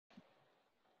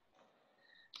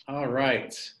All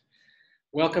right.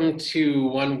 Welcome to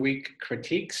 1 Week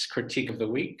Critiques, Critique of the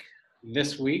Week.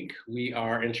 This week, we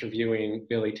are interviewing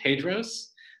Billie Tadros.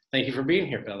 Thank you for being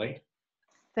here, Billie.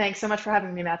 Thanks so much for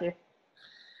having me, Matthew.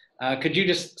 Could you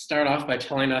just start off by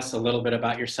telling us a little bit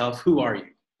about yourself? Who are you?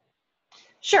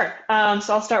 Sure.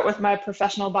 So I'll start with my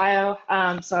professional bio.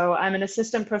 So I'm an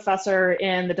assistant professor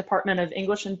in the Department of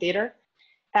English and Theater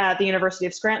at the University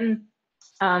of Scranton.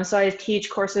 So I teach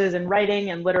courses in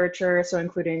writing and literature, so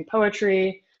including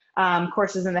poetry,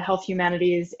 courses in the health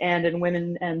humanities and in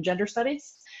women and gender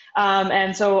studies.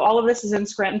 And so all of this is in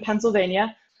Scranton,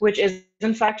 Pennsylvania, which is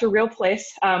in fact a real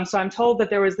place. So I'm told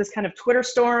that there was this kind of Twitter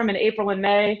storm in April and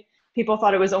May. People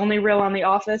thought it was only real on The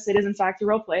Office. It is in fact a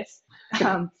real place.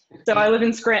 So I live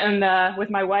in Scranton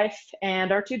with my wife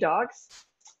and our 2 dogs.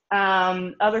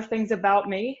 Other things about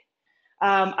me.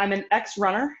 I'm an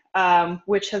ex-runner,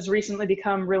 which has recently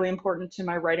become really important to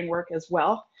my writing work as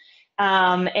well.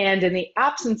 And in the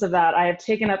absence of that, I have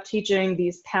taken up teaching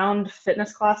these pound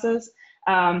fitness classes,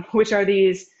 which are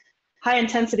these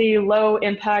high-intensity,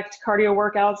 low-impact cardio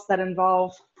workouts that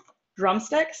involve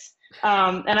drumsticks.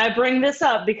 And I bring this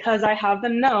up because I have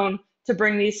been known to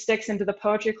bring these sticks into the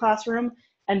poetry classroom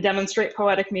and demonstrate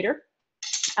poetic meter.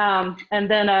 And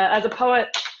then as a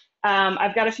poet,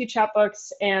 I've got a few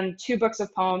chapbooks and 2 books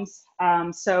of poems.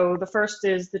 So the first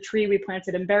is The Tree We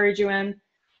Planted and Buried You In,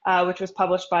 which was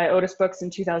published by Otis Books in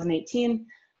 2018.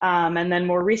 And then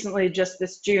more recently, just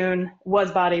this June,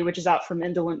 Was Body, which is out from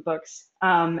Indolent Books.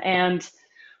 And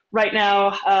right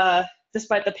now,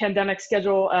 despite the pandemic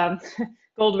schedule,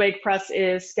 Goldwake Press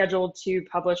is scheduled to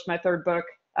publish my 3rd book,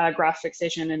 Graft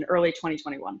Fixation, in early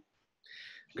 2021.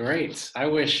 Great. I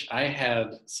wish I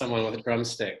had someone with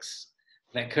drumsticks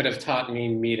that could have taught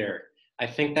me meter. I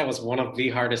think that was one of the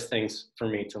hardest things for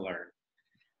me to learn.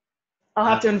 I'll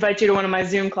have to invite you to one of my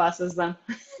Zoom classes then.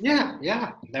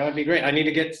 Yeah, that would be great. I need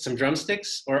to get some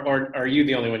drumsticks, or are you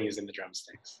the only one using the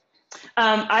drumsticks?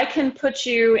 I can put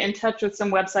you in touch with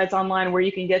some websites online where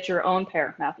you can get your own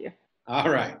pair, Matthew. All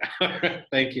right.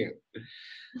 Thank you.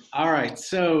 All right,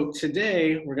 so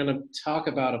today we're going to talk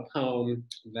about a poem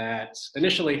that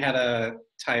initially had a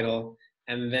title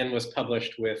and then was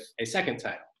published with a second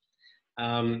title.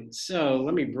 So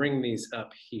let me bring these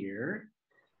up here.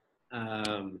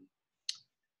 The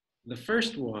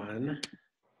first one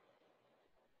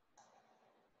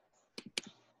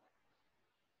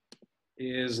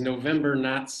is November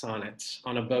Knot Sonnet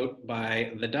on a Boat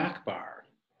by the Dock Bar.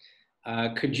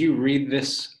 Could you read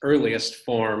this earliest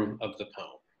form of the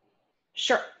poem?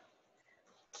 Sure.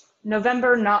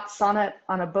 November Knot Sonnet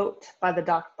on a Boat by the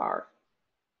Dock Bar.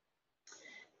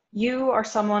 You are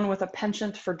someone with a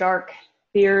penchant for dark,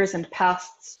 beers and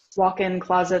pasts, walk-in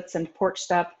closets and porch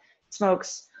step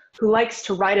smokes, who likes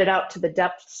to ride it out to the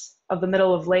depths of the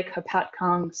middle of Lake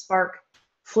Hopatcong, spark,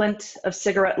 flint of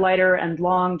cigarette lighter and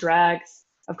long drags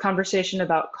of conversation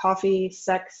about coffee,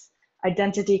 sex,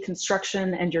 identity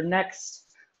construction, and your next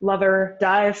lover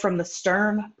dive from the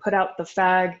stern, put out the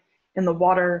fag in the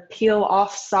water, peel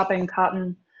off sopping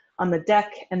cotton on the deck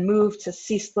and move to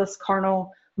ceaseless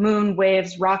carnal moon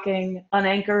waves rocking,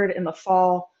 unanchored in the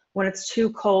fall, when it's too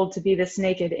cold to be this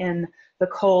naked in the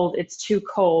cold, it's too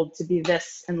cold to be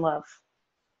this in love.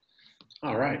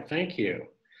 All right, thank you.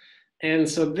 And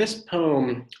so this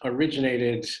poem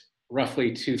originated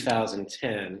roughly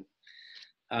 2010.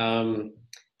 And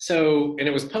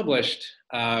it was published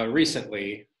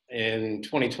recently in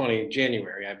 2020,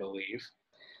 January, I believe.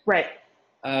 Right.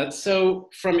 So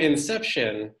from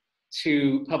inception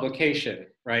to publication,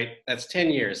 right? That's 10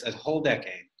 years, a whole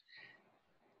decade.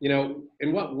 You know,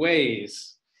 in what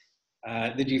ways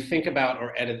did you think about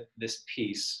or edit this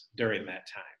piece during that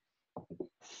time?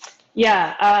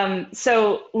 Yeah,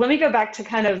 so let me go back to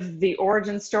kind of the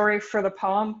origin story for the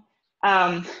poem.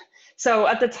 So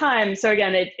at the time, so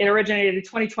again, it originated in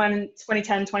 2010,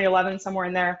 2011, somewhere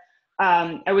in there.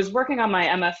 I was working on my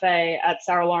MFA at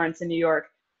Sarah Lawrence in New York.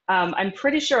 I'm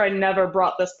pretty sure I never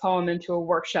brought this poem into a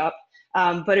workshop,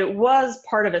 but it was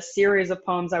part of a series of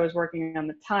poems I was working on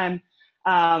at the time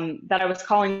that I was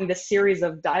calling the series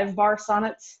of dive bar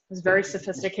sonnets. It was very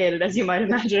sophisticated, as you might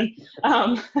imagine.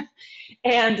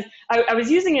 And I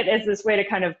was using it as this way to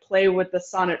kind of play with the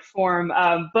sonnet form,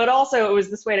 but also it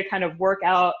was this way to kind of work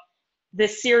out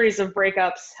this series of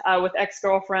breakups with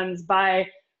ex-girlfriends by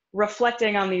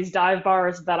reflecting on these dive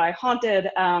bars that I haunted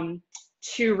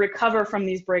to recover from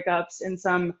these breakups in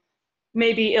some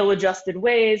maybe ill-adjusted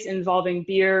ways involving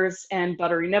beers and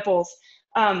buttery nipples.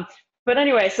 But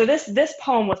anyway, so this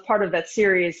poem was part of that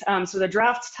series. So the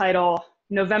draft title,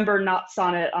 November Knot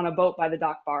Sonnet on a Boat by the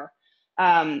Dock Bar,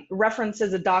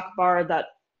 references a dock bar that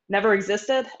never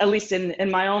existed, at least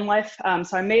in my own life.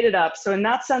 So I made it up. So in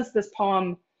that sense, this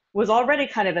poem was already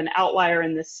kind of an outlier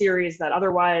in this series that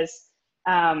otherwise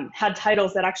had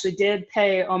titles that actually did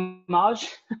pay homage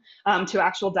to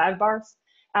actual dive bars.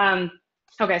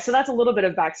 Okay, so that's a little bit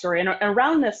of backstory. And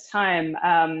around this time,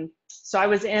 so I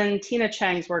was in Tina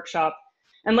Chang's workshop.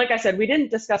 And like I said, we didn't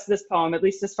discuss this poem, at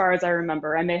least as far as I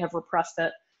remember. I may have repressed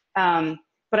it.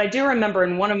 But I do remember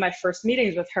in one of my first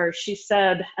meetings with her, she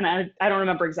said, and I don't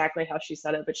remember exactly how she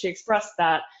said it, but she expressed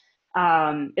that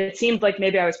it seemed like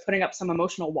maybe I was putting up some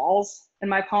emotional walls in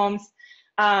my poems.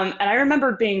 And I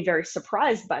remember being very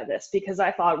surprised by this because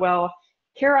I thought, well,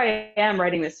 here I am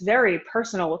writing this very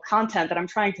personal content that I'm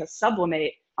trying to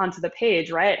sublimate onto the page,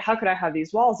 right? How could I have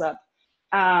these walls up?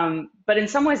 But in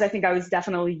some ways, I think I was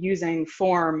definitely using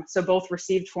form. So both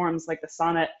received forms like the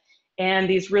sonnet and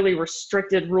these really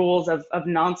restricted rules of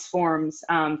nonce forms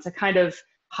to kind of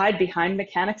hide behind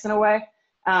mechanics in a way.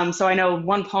 So I know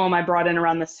one poem I brought in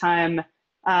around this time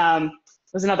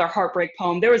was another heartbreak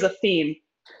poem. There was a theme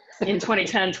in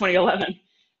 2010, 2011,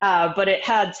 but it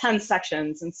had 10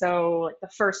 sections. And so the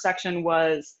first section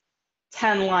was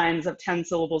 10 lines of 10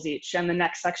 syllables each. And the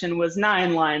next section was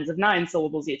 9 lines of 9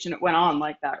 syllables each. And it went on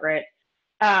like that, right?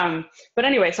 But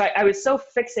anyway, so I was so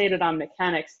fixated on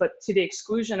mechanics, but to the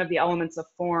exclusion of the elements of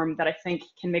form that I think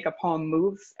can make a poem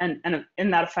move and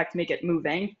in that effect, make it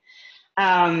moving.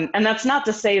 And that's not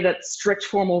to say that strict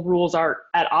formal rules are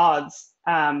at odds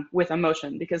with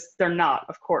emotion, because they're not,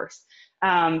 of course.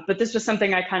 But this was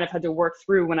something I kind of had to work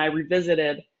through when I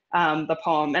revisited the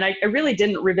poem. And I really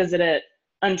didn't revisit it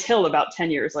until about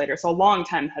 10 years later. So a long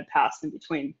time had passed in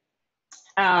between.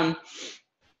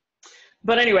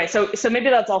 But anyway, so maybe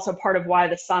that's also part of why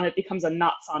the sonnet becomes a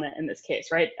not sonnet in this case,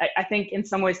 right? I think in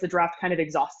some ways the draft kind of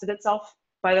exhausted itself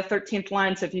by the 13th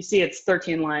line. So if you see it's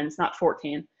 13 lines, not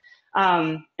 14.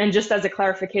 And just as a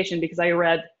clarification, because I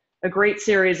read a great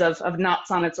series of not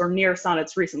sonnets or near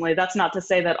sonnets recently, that's not to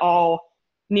say that all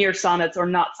near sonnets or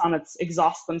not sonnets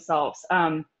exhaust themselves.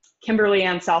 Kimberly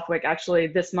Ann Southwick actually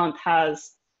this month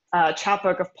has a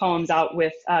chapbook of poems out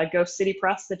with Ghost City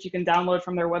Press that you can download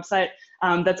from their website.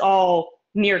 That's all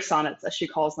near sonnets, as she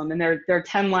calls them. And they're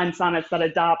 10-line sonnets that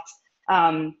adopt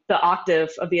the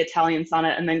octave of the Italian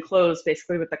sonnet and then close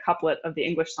basically with the couplet of the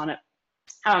English sonnet.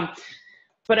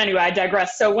 But anyway, I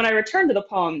digress. So when I returned to the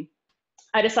poem,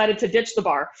 I decided to ditch the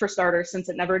bar, for starters, since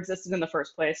it never existed in the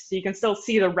first place. So you can still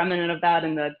see the remnant of that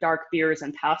in the dark beers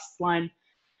and past line.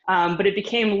 But it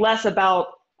became less about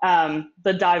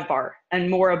the dive bar and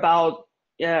more about,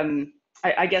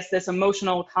 I guess, this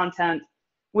emotional content,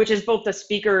 which is both the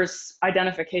speaker's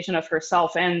identification of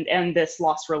herself and this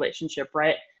lost relationship,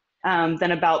 right?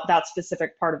 Than about that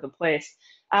specific part of the place.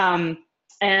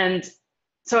 And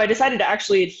so I decided to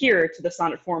actually adhere to the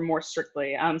sonnet form more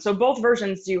strictly. So both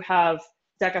versions do have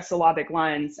decasyllabic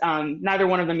lines. Neither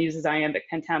one of them uses iambic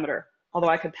pentameter, although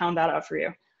I could pound that out for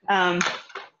you.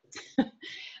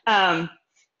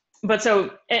 But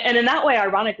so, and in that way,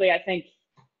 ironically, I think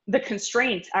the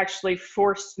constraint actually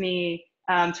forced me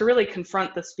to really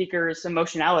confront the speaker's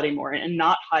emotionality more and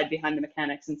not hide behind the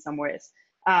mechanics in some ways.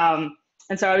 And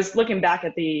so I was looking back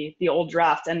at the old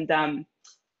draft, and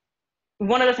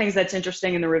one of the things that's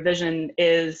interesting in the revision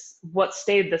is what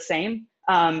stayed the same,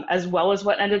 as well as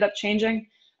what ended up changing.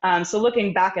 So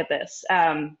looking back at this,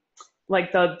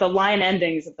 like the line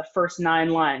endings of the first 9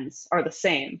 lines are the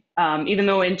same, even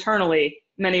though internally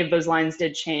many of those lines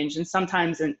did change, and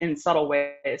sometimes in subtle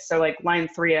ways. So like line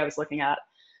 3 I was looking at,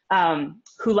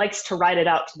 who likes to ride it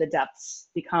out to the depths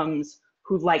becomes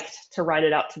who liked to ride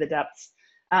it out to the depths.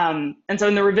 And so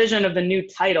in the revision of the new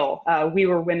title, We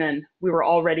Were Women, We Were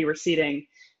Already Receding,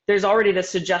 there's already the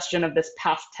suggestion of this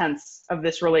past tense of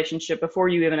this relationship before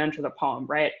you even enter the poem,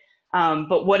 right?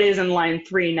 But what is in line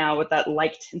 3 now with that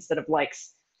liked instead of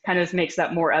likes kind of makes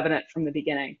that more evident from the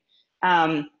beginning.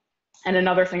 And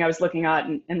another thing I was looking at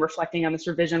and reflecting on this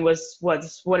revision was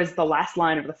what is the last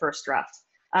line of the first draft,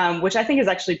 which I think is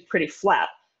actually pretty flat.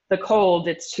 The cold,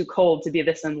 it's too cold to be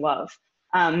this in love.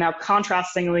 Now,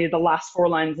 contrastingly, the last 4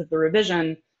 lines of the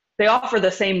revision, they offer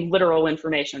the same literal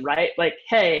information, right? Like,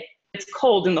 hey, it's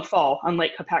cold in the fall on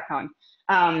Lake Kapakong.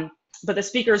 But the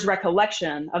speaker's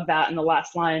recollection of that in the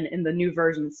last line in the new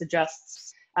version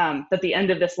suggests that the end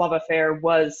of this love affair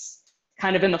was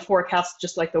kind of in the forecast,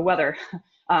 just like the weather,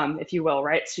 if you will,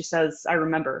 right? She says, I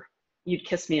remember, you'd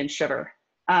kiss me and shiver.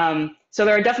 So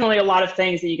there are definitely a lot of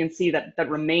things that you can see that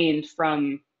remained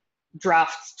from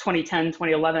draft 2010,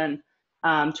 2011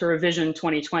 to revision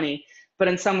 2020. But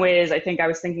in some ways, I think I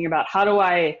was thinking about how do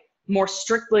I more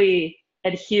strictly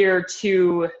adhere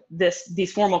to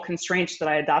these formal constraints that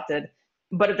I adopted,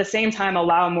 but at the same time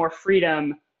allow more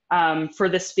freedom for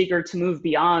this speaker to move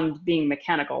beyond being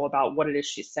mechanical about what it is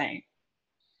she's saying.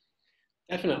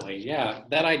 Definitely, yeah.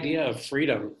 That idea of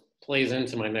freedom plays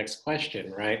into my next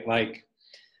question, right? Like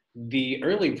the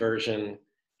early version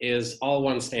is all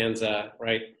one stanza,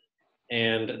 right?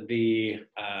 And the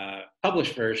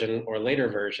published version or later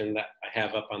version that I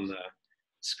have up on the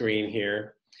screen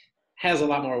here has a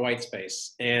lot more white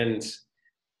space. And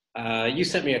you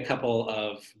sent me a couple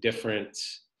of different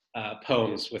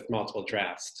poems with multiple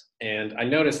drafts. And I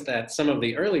noticed that some of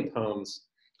the early poems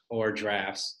or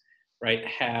drafts, right,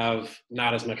 have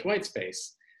not as much white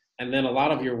space. And then a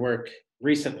lot of your work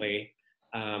recently,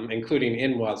 including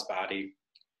in Was Body,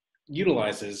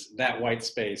 utilizes that white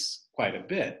space quite a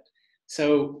bit.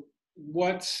 So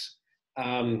what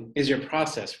is your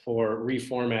process for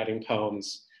reformatting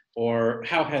poems, or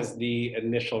how has the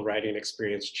initial writing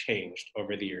experience changed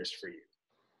over the years for you?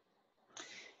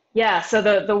 Yeah, so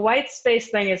the white space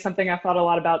thing is something I've thought a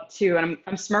lot about too. And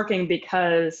I'm smirking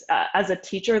because as a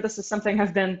teacher, this is something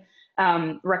I've been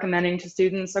recommending to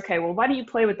students. Okay, well, why do you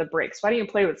play with the breaks? Why do you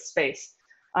play with space?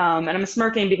 And I'm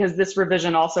smirking because this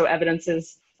revision also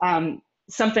evidences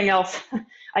something else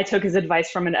I took as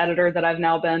advice from an editor that I've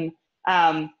now been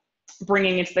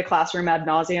bringing into the classroom ad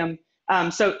nauseum.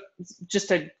 So just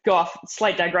to go off,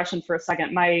 slight digression for a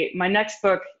second, my next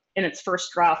book in its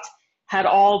first draft had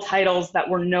all titles that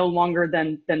were no longer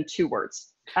than 2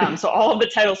 words. So all of the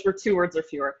titles were 2 words or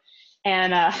fewer.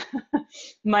 And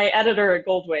my editor at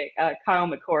Goldway, Kyle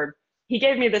McCord, he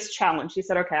gave me this challenge. He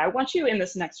said, okay, I want you in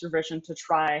this next revision to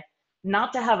try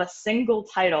not to have a single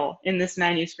title in this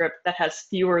manuscript that has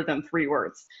fewer than 3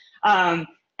 words. And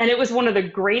it was one of the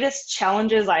greatest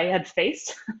challenges I had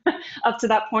faced up to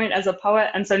that point as a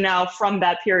poet. And so now from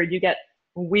that period, you get,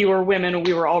 we were women,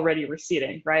 we were already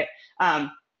receding, right?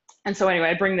 And so anyway,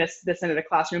 I bring this into the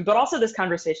classroom, but also this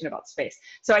conversation about space.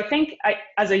 So I think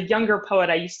as a younger poet,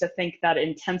 I used to think that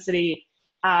intensity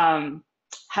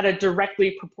had a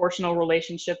directly proportional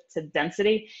relationship to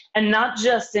density, and not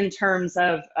just in terms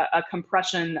of a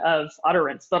compression of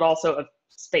utterance, but also of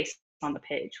space on the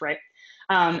page, right?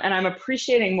 And I'm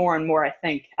appreciating more and more, I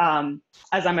think,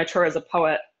 as I mature as a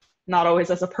poet, not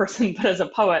always as a person, but as a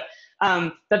poet,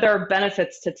 that there are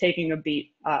benefits to taking a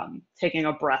beat, taking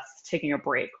a breath, taking a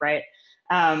break, right?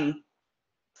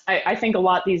 I think a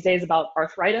lot these days about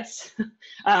arthritis,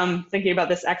 thinking about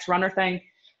this ex-runner thing.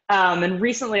 And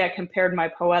recently I compared my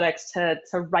poetics to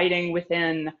writing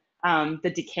within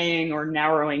the decaying or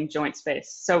narrowing joint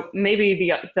space. So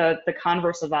maybe the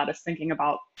converse of that is thinking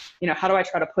about, how do I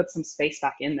try to put some space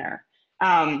back in there?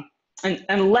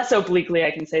 And less obliquely,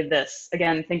 I can say this,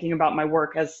 again, thinking about my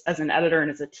work as an editor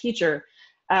and as a teacher,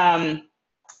 and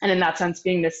in that sense,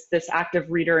 being this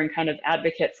active reader and kind of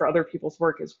advocate for other people's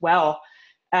work as well.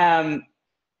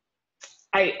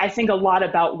 I think a lot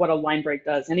about what a line break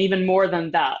does, and even more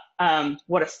than that,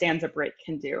 what a stanza break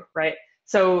can do, right?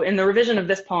 So in the revision of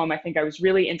this poem, I think I was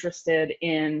really interested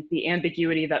in the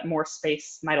ambiguity that more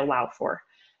space might allow for.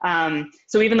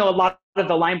 So even though a lot of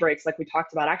the line breaks, like we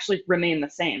talked about, actually remain the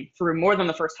same through more than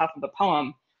the first half of the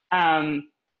poem,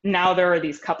 now there are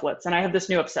these couplets, and I have this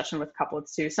new obsession with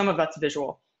couplets too. Some of that's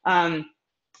visual, but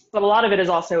a lot of it is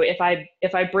also, if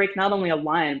I break not only a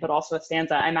line, but also a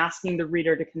stanza, I'm asking the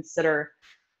reader to consider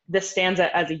this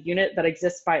stanza as a unit that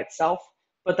exists by itself,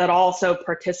 but that also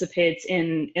participates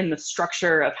in the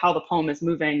structure of how the poem is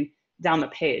moving down the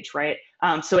page, right?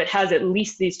 So it has at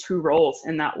least these 2 roles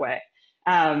in that way.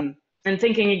 And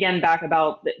thinking again back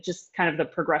about just kind of the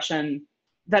progression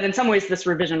that in some ways this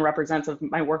revision represents of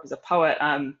my work as a poet.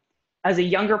 As a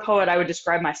younger poet, I would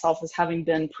describe myself as having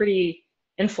been pretty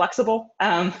inflexible.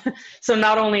 So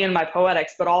not only in my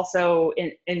poetics, but also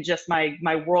in just my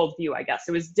worldview, I guess.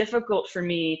 It was difficult for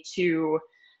me to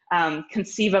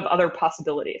conceive of other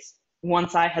possibilities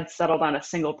once I had settled on a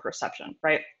single perception,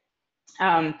 right?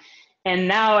 And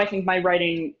now I think my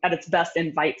writing at its best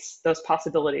invites those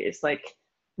possibilities. Like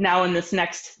now in this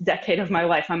next decade of my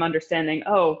life, I'm understanding,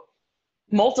 oh,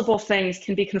 multiple things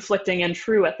can be conflicting and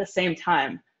true at the same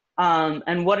time.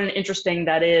 And what an interesting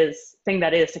thing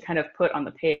that is to kind of put on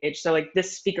the page. So like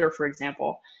this speaker, for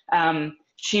example,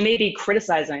 she may be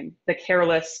criticizing the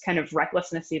careless kind of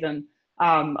recklessness even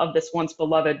of this once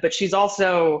beloved, but she's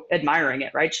also admiring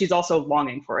it, right? She's also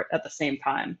longing for it at the same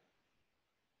time.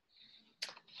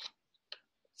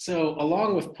 So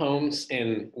along with poems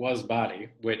in Was Body,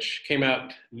 which came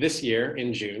out this year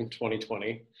in June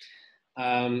 2020,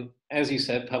 as you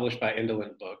said, published by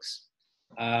Indolent Books,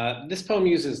 this poem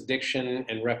uses diction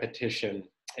and repetition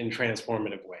in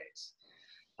transformative ways.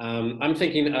 I'm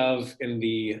thinking of in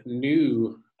the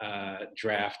new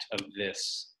draft of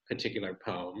this particular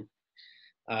poem,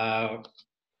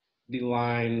 the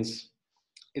lines,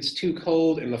 "It's too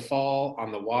cold in the fall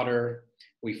on the water.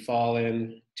 We fall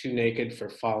in, too naked for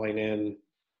falling in,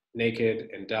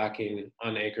 naked and docking,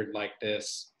 unanchored like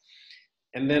this."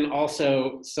 And then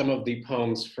also some of the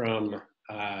poems from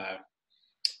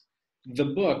the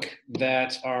book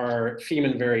that are theme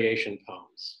and variation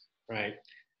poems, right?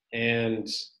 And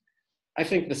I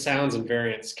think the sounds and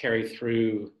variants carry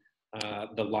through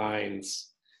the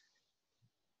lines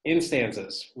in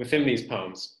stanzas within these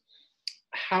poems.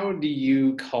 How do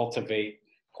you cultivate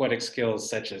poetic skills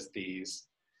such as these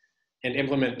and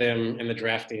implement them in the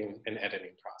drafting and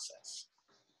editing process?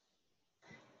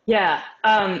 Yeah,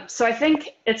 so I think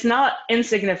it's not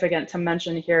insignificant to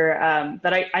mention here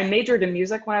that I majored in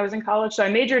music when I was in college. So I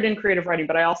majored in creative writing,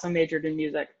 but I also majored in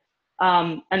music.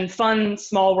 And fun,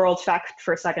 small world fact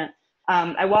for a second.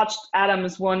 I watched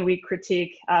Adam's 1 week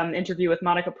critique interview with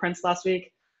Monica Prince last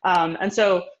week. And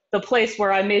so the place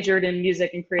where I majored in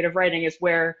music and creative writing is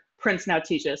where Prince now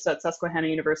teaches, so at Susquehanna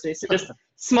University. So just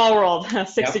small world,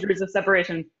 6 degrees of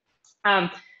separation.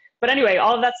 But anyway,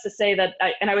 all of that's to say that,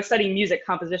 I was studying music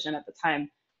composition at the time.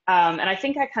 And I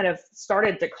think I kind of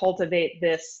started to cultivate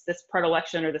this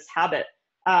predilection or this habit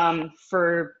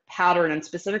for pattern and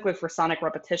specifically for sonic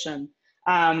repetition.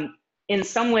 In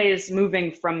some ways,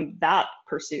 moving from that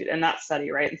pursuit and that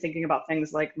study, right, and thinking about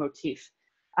things like motif.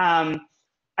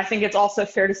 I think it's also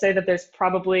fair to say that there's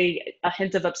probably a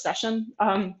hint of obsession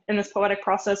in this poetic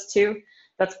process too.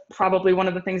 That's probably one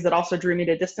of the things that also drew me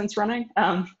to distance running.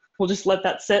 We'll just let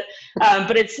that sit.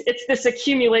 But it's this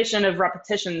accumulation of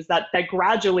repetitions that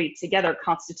gradually together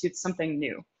constitutes something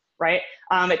new, right?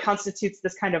 It constitutes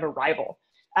this kind of arrival.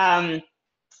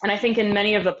 And I think in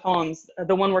many of the poems,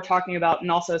 the one we're talking about,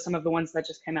 and also some of the ones that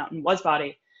just came out in Was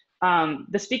Body,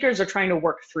 the speakers are trying to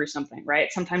work through something,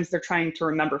 right? Sometimes they're trying to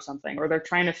remember something or they're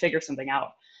trying to figure something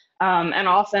out. And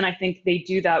often I think they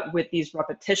do that with these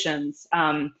repetitions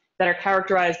that are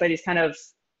characterized by these kind of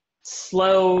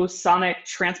slow sonic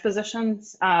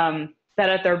transpositions that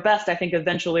at their best, I think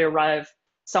eventually arrive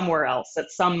somewhere else at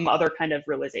some other kind of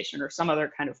realization or some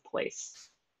other kind of place.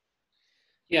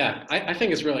 Yeah, I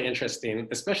think it's really interesting,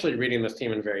 especially reading the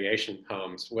theme and variation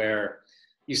poems where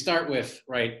you start with,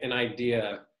 right, an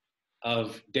idea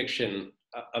of diction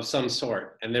of some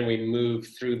sort, and then we move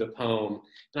through the poem.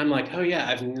 And I'm like, oh yeah,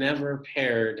 I've never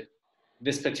paired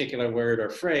this particular word or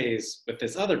phrase with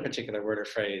this other particular word or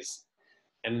phrase.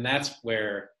 And that's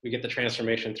where we get the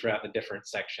transformation throughout the different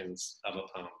sections of a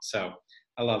poem. So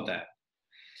I love that.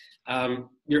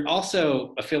 You're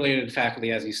also affiliated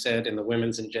faculty, as you said, in the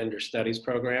Women's and Gender Studies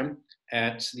program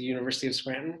at the University of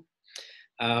Scranton.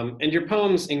 And your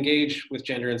poems engage with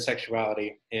gender and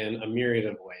sexuality in a myriad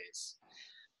of ways.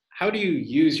 How do you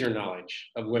use your knowledge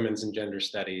of women's and gender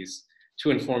studies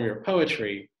to inform your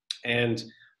poetry? And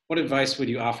what advice would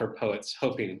you offer poets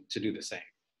hoping to do the same?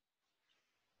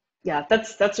 Yeah,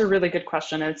 that's a really good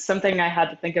question. It's something I had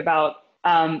to think about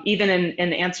even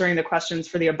in answering the questions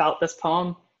for the About This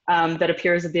poem that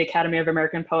appears at the Academy of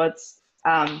American Poets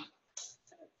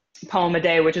poem a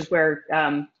day, which is where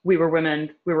We Were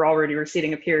Women, We Were Already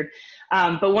Receding appeared.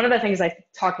 But one of the things I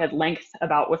talk at length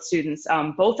about with students,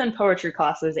 both in poetry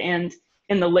classes and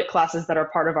in the lit classes that are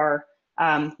part of our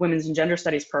Women's and Gender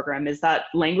Studies program, is that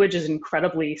language is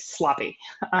incredibly sloppy,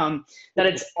 that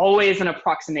it's always an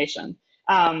approximation.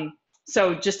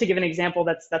 So just to give an example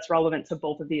that's relevant to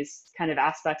both of these kind of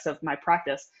aspects of my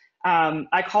practice,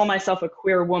 I call myself a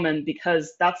queer woman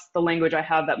because that's the language I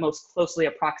have that most closely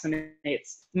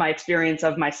approximates my experience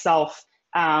of myself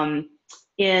in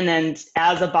and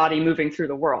as a body moving through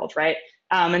the world, right?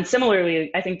 And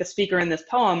similarly, I think the speaker in this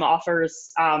poem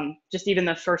offers just even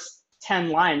the first 10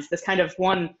 lines, this kind of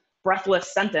one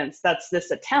breathless sentence that's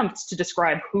this attempt to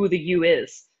describe who the you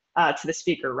is to the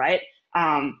speaker, right?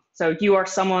 So you are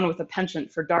someone with a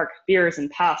penchant for dark beers and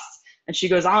pasts. And she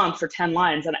goes on for 10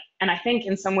 lines. And I think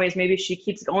in some ways, maybe she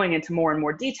keeps going into more and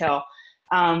more detail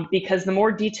because the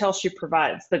more detail she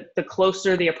provides, the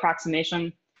closer the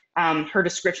approximation her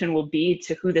description will be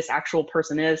to who this actual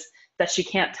person is that she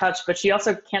can't touch, but she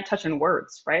also can't touch in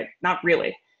words, right? Not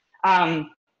really. And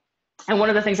one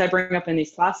of the things I bring up in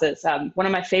these classes, one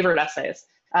of my favorite essays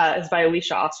is by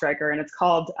Alicia Ostreicher, and it's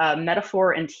called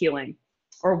Metaphor and Healing,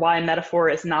 or Why Metaphor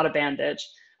is Not a Bandage.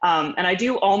 And I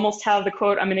do almost have the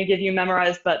quote I'm going to give you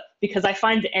memorized, but because I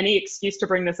find any excuse to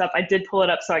bring this up, I did pull it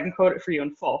up so I can quote it for you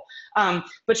in full.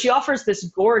 But she offers this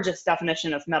gorgeous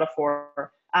definition of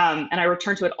metaphor, and I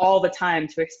return to it all the time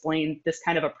to explain this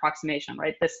kind of approximation,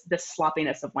 right? This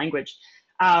sloppiness of language.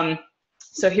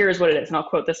 So here's what it is, and I'll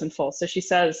quote this in full. So she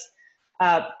says,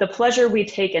 the pleasure we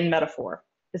take in metaphor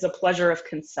is a pleasure of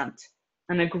consent,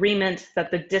 an agreement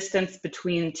that the distance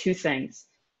between two things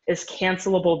is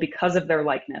cancelable because of their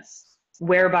likeness,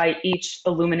 whereby each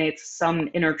illuminates some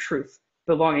inner truth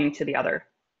belonging to the other.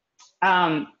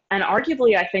 And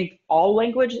arguably, I think all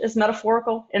language is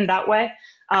metaphorical in that way,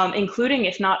 including,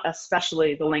 if not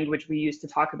especially, the language we use to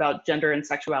talk about gender and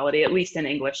sexuality, at least in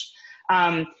English.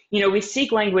 We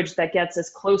seek language that gets as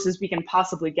close as we can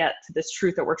possibly get to this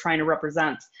truth that we're trying to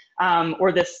represent,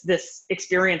 or this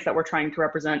experience that we're trying to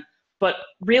represent, but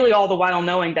really all the while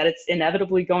knowing that it's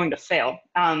inevitably going to fail.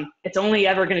 It's only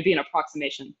ever going to be an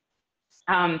approximation.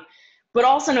 But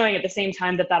also knowing at the same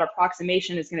time that that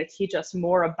approximation is going to teach us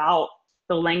more about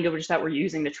the language that we're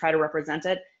using to try to represent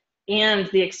it and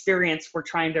the experience we're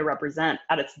trying to represent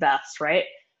at its best, right?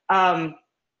 And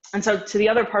so to the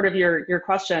other part of your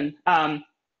question,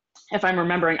 if I'm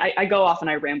remembering, I go off and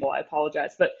I ramble, I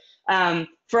apologize. But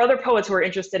for other poets who are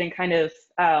interested in kind of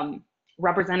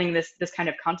representing this kind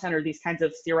of content or these kinds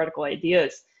of theoretical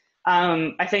ideas,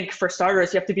 I think for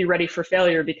starters, you have to be ready for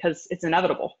failure because it's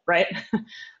inevitable, right?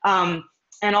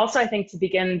 And also I think to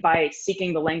begin by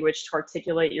seeking the language to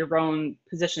articulate your own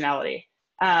positionality.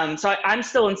 So I'm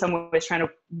still in some ways trying to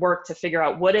work to figure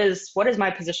out what is my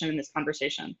position in this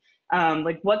conversation?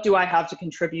 Like what do I have to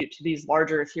contribute to these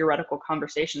larger theoretical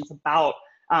conversations about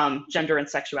gender and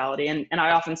sexuality? And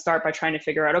I often start by trying to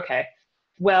figure out, okay,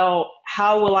 well,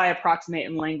 how will I approximate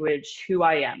in language who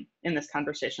I am in this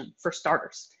conversation, for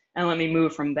starters? And let me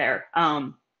move from there.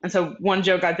 And so one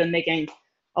joke I've been making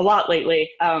a lot lately,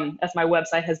 as my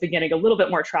website has been getting a little bit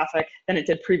more traffic than it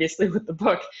did previously with the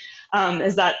book,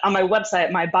 is that on my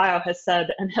website, my bio has said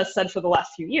for the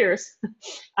last few years,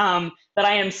 that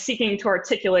I am seeking to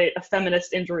articulate a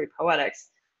feminist injury poetics.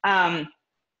 And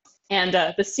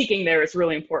the seeking there is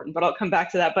really important, but I'll come back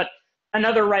to that. But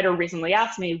another writer recently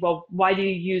asked me, well, why do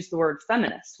you use the word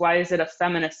feminist? Why is it a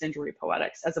feminist injury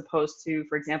poetics as opposed to,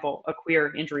 for example, a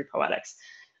queer injury poetics?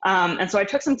 And so I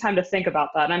took some time to think about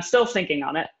that, and I'm still thinking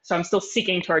on it. So I'm still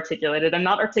seeking to articulate it. I'm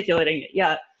not articulating it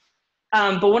yet.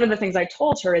 But one of the things I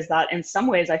told her is that in some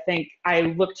ways, I think I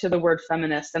look to the word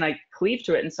feminist and I cleave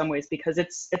to it in some ways because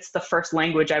it's the first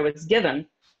language I was given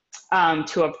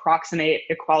to approximate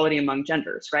equality among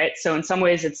genders, right? So in some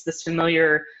ways, it's this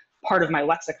familiar part of my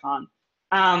lexicon.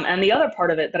 And the other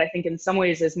part of it that I think in some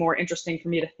ways is more interesting for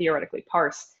me to theoretically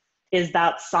parse is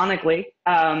that sonically,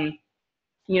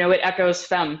 it echoes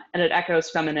femme and it echoes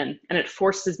feminine, and it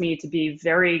forces me to be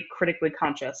very critically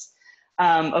conscious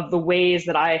of the ways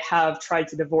that I have tried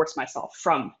to divorce myself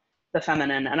from the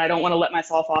feminine. And I don't want to let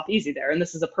myself off easy there. And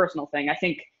this is a personal thing. I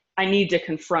think I need to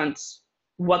confront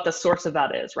what the source of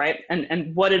that is, right?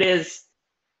 And what it is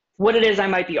I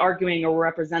might be arguing or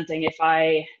representing if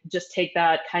I just take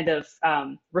that kind of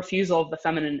refusal of the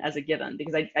feminine as a given,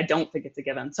 because I don't think it's a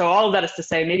given. So all of that is to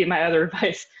say, maybe my other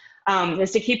advice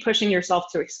is to keep pushing yourself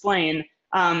to explain,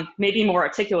 maybe more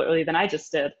articulately than I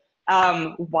just did,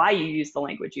 why you use the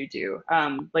language you do,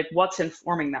 like what's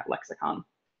informing that lexicon.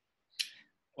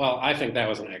 Well, I think that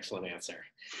was an excellent answer.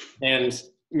 And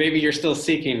maybe you're still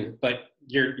seeking, but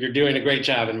you're doing a great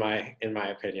job in my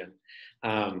opinion.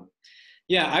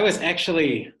 Yeah, I was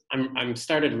actually, I'm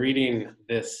started reading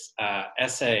this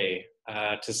essay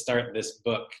to start this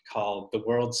book called The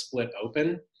World Split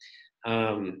Open.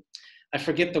 I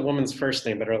forget the woman's first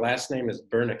name, but her last name is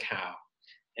Bernacow.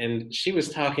 And she was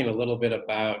talking a little bit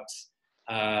about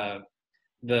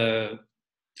the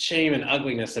shame and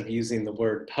ugliness of using the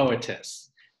word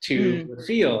poetess to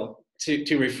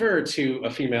refer to a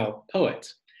female poet,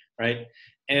 right?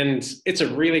 And it's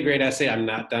a really great essay. I'm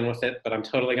not done with it, but I'm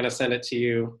totally going to send it to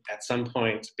you at some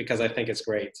point because I think it's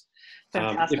great.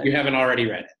 If you haven't already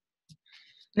read it.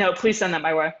 No, please send that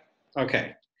my way.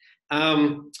 Okay.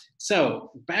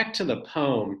 So back to the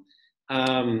poem.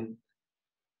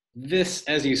 This,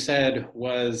 as you said,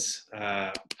 was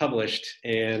published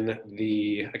in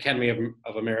the Academy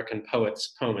of American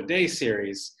Poets Poem a Day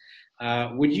series.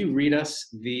 Would you read us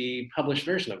the published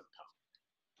version of the poem?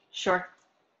 Sure.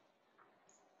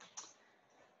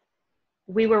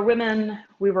 We were women,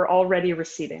 we were already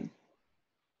receding.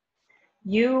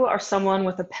 You are someone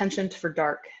with a penchant for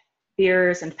dark,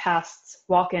 beers and pasts,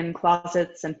 walk-in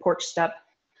closets and porch step,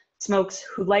 smokes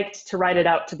who liked to ride it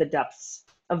out to the depths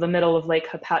of the middle of Lake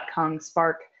Hapatcong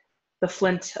spark, the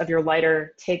flint of your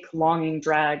lighter, take longing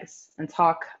drags and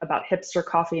talk about hipster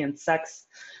coffee and sex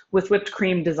with whipped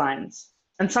cream designs.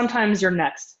 And sometimes you're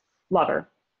next, lover,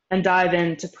 and dive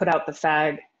in to put out the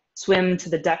fag, swim to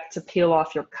the deck to peel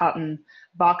off your cotton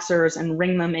boxers and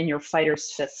wring them in your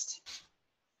fighter's fist.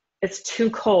 It's too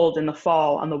cold in the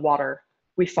fall on the water.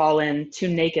 We fall in, too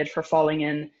naked for falling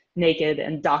in, naked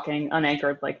and docking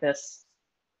unanchored like this.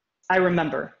 I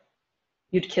remember.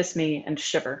 you'd kiss me and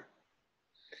shiver.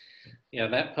 Yeah,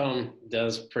 that poem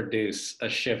does produce a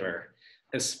shiver,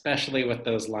 especially with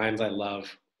those lines I love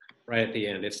right at the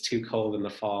end. It's too cold in the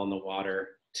fall in the water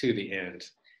to the end.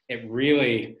 You've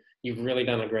really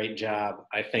done a great job,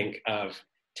 I think, of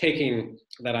taking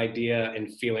that idea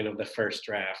and feeling of the first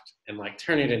draft and like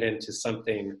turning it into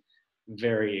something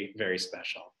very, very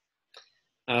special.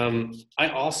 I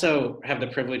also have the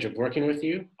privilege of working with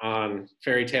you on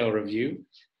Fairy Tale Review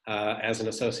as an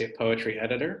associate poetry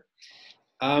editor.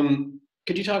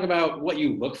 Could you talk about what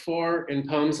you look for in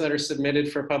poems that are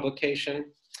submitted for publication?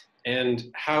 And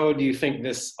how do you think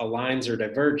this aligns or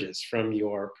diverges from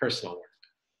your personal work?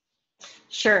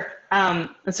 Sure. And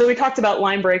so we talked about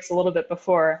line breaks a little bit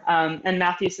before. And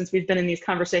Matthew, since we've been in these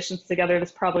conversations together,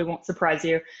 this probably won't surprise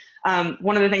you.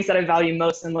 One of the things that I value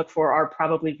most and look for are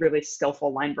probably really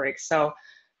skillful line breaks. So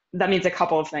that means a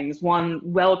couple of things. One,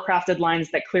 well-crafted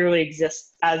lines that clearly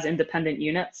exist as independent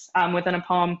units within a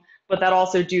poem, but that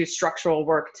also do structural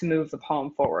work to move the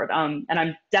poem forward. And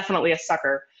I'm definitely a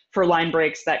sucker for line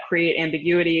breaks that create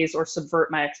ambiguities or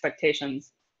subvert my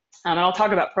expectations. And I'll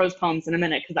talk about prose poems in a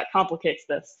minute because that complicates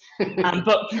this.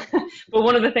 But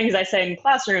one of the things I say in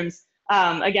classrooms,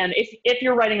 again, if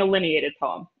you're writing a lineated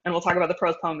poem, and we'll talk about the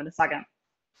prose poem in a second,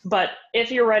 but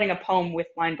if you're writing a poem with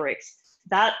line breaks,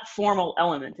 that formal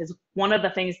element is one of the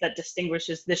things that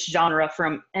distinguishes this genre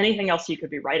from anything else you could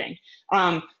be writing.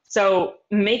 So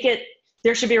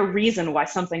there should be a reason why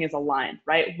something is a line,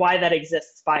 right? Why that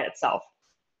exists by itself.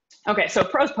 Okay, so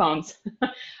prose poems.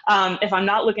 If I'm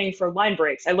not looking for line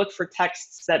breaks, I look for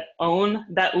texts that own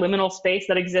that liminal space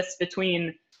that exists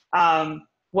between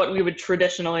what we would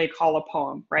traditionally call a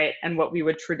poem, right? And what we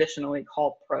would traditionally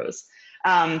call prose.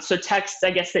 So texts,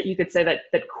 I guess that you could say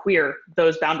that queer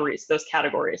those boundaries, those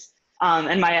categories,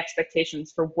 and my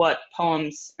expectations for what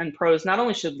poems and prose not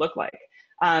only should look like,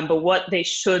 but what they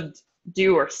should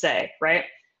do or say, right?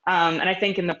 And I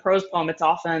think in the prose poem, it's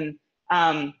often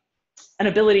an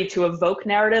ability to evoke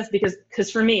narrative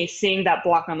because for me, seeing that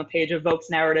block on the page evokes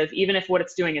narrative, even if what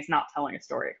it's doing is not telling a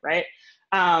story, right?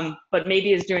 But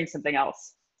maybe is doing something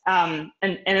else. And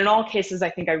in all cases, I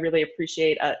think I really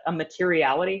appreciate a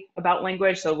materiality about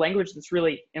language. So language that's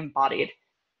really embodied.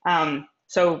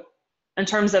 So in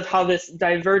terms of how this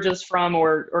diverges from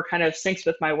or kind of syncs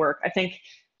with my work, I think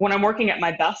when I'm working at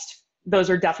my best, those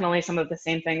are definitely some of the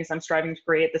same things I'm striving to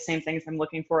create, the same things I'm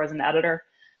looking for as an editor.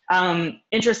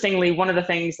 Interestingly, one of the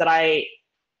things that I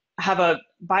have a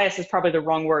bias is probably the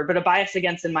wrong word, but a bias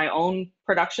against in my own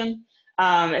production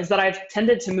is that I've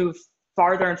tended to move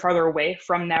farther and farther away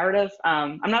from narrative.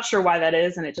 I'm not sure why that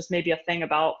is, and it just may be a thing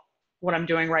about what I'm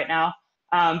doing right now.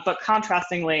 But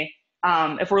contrastingly,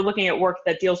 if we're looking at work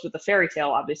that deals with the fairy tale,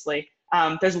 obviously,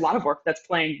 there's a lot of work that's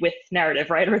playing with narrative,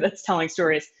 right, or that's telling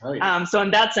stories. Oh, yeah. So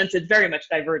in that sense, it very much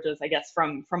diverges, I guess,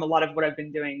 from a lot of what I've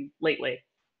been doing lately.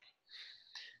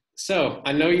 So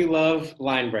I know you love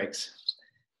line breaks.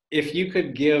 If you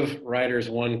could give writers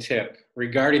one tip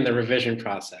regarding the revision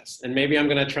process, and maybe I'm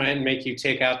going to try and make you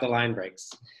take out the line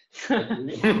breaks,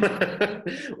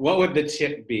 what would the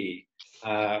tip be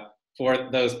for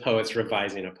those poets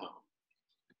revising a poem?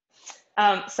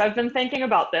 So I've been thinking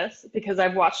about this because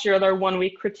I've watched your other 1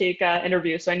 week critique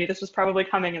interview, so I knew this was probably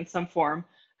coming in some form.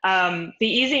 The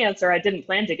easy answer I didn't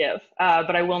plan to give,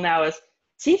 but I will now is,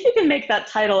 see if you can make that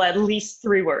title at least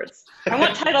 3 words. I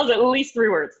want titles at least 3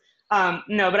 words.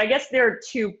 No, but I guess there are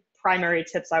 2 primary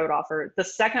tips I would offer. The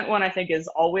second one I think is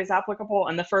always applicable,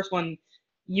 and the first one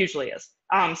usually is.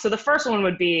 So the first one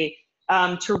would be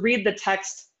to read the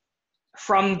text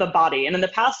from the body. And in the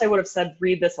past, I would have said,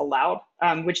 read this aloud,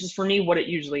 which is for me what it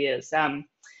usually is.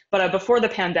 But before the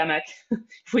pandemic,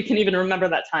 if we can even remember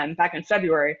that time, back in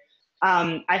February,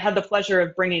 I had the pleasure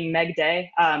of bringing Meg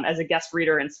Day as a guest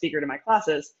reader and speaker to my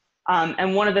classes.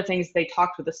 And one of the things they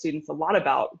talked with the students a lot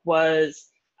about was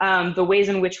the ways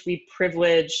in which we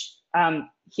privilege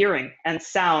hearing and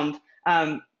sound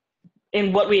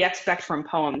in what we expect from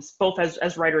poems, both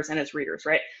as writers and as readers,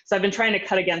 right? So I've been trying to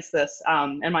cut against this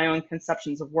in my own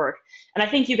conceptions of work. And I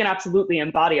think you can absolutely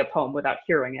embody a poem without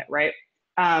hearing it, right?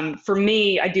 For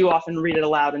me, I do often read it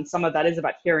aloud, and some of that is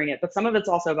about hearing it, but some of it's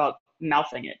also about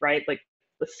mouthing it, right? Like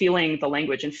feeling the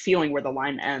language and feeling where the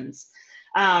line ends.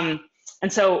 And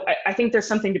so I think there's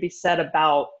something to be said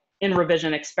about, in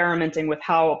revision, experimenting with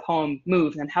how a poem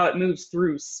moves and how it moves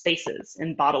through spaces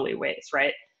in bodily ways,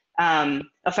 right?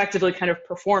 Effectively kind of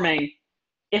performing,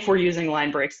 if we're using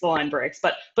line breaks, the line breaks,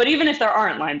 but even if there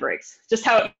aren't line breaks, just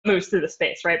how it moves through the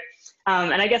space, right?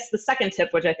 And I guess the second tip,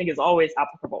 which I think is always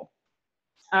applicable,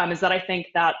 is that I think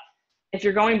that if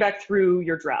you're going back through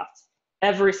your draft,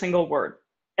 every single word,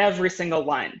 every single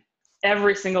line,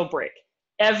 every single break,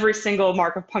 every single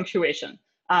mark of punctuation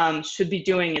should be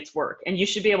doing its work. And you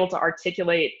should be able to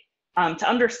articulate, to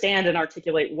understand and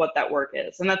articulate what that work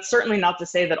is. And that's certainly not to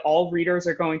say that all readers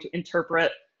are going to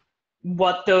interpret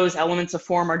what those elements of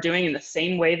form are doing in the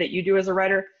same way that you do as a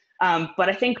writer. But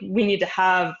I think we need to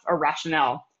have a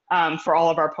rationale for all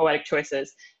of our poetic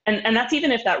choices. And that's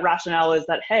even if that rationale is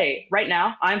that, hey, right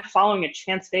now I'm following a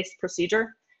chance-based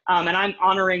procedure and I'm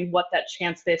honoring what that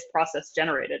chance-based process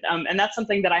generated. And that's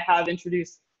something that I have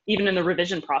introduced even in the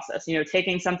revision process, you know,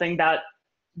 taking something that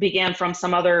began from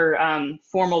some other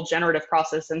formal generative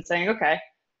process and saying, okay,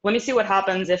 let me see what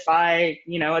happens if I,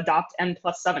 you know, adopt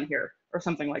n+7 here or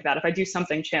something like that, if I do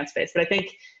something chance-based. But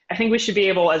I think we should be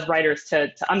able as writers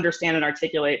to understand and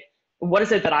articulate what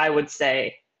is it that I would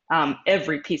say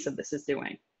every piece of this is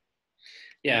doing.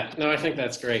 Yeah, no, I think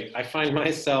that's great. I find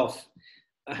myself,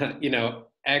 you know,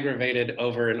 aggravated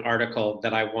over an article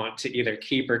that I want to either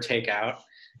keep or take out.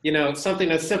 You know,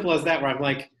 something as simple as that, where I'm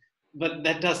like, but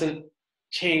that doesn't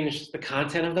change the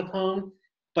content of the poem,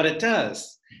 but it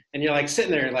does. And you're like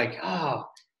sitting there like, oh,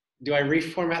 do I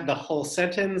reformat the whole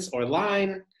sentence or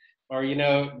line? Or, you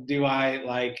know, do I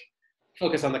like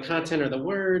focus on the content or the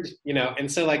word? You know,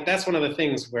 and so like, that's one of the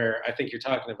things where I think you're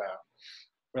talking about.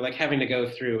 We're like having to go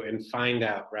through and find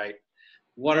out, right?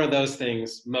 What are those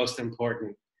things most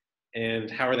important and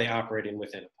how are they operating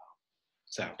within a poem?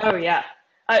 So. Oh yeah.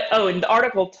 And the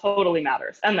article totally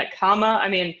matters. And the comma, I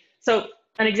mean, so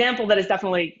an example that is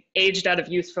definitely aged out of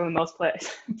use for the most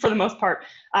part.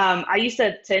 I used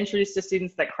to introduce to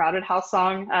students that Crowded House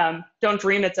song, Don't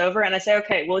Dream It's Over. And I say,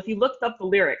 okay, well, if you looked up the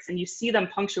lyrics and you see them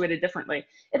punctuated differently,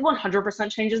 it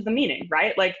 100% changes the meaning,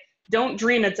 right? Like, don't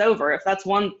dream it's over. If that's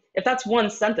one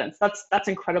sentence, that's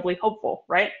incredibly hopeful,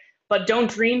 right? But don't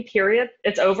dream, period,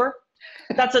 it's over.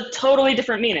 That's a totally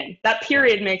different meaning. That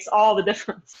period makes all the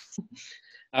difference.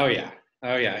 Oh yeah.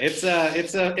 Oh yeah. It's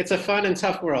a fun and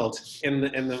tough world in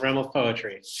the realm of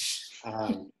poetry.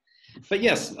 But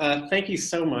yes, thank you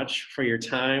so much for your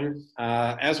time.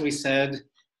 As we said,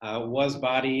 Was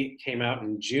Body came out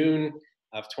in June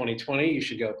of 2020. You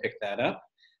should go pick that up.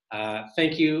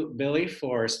 Thank you, Billie,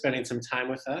 for spending some time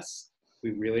with us.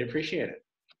 We really appreciate it.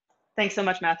 Thanks so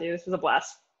much, Matthew. This was a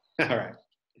blast. All right.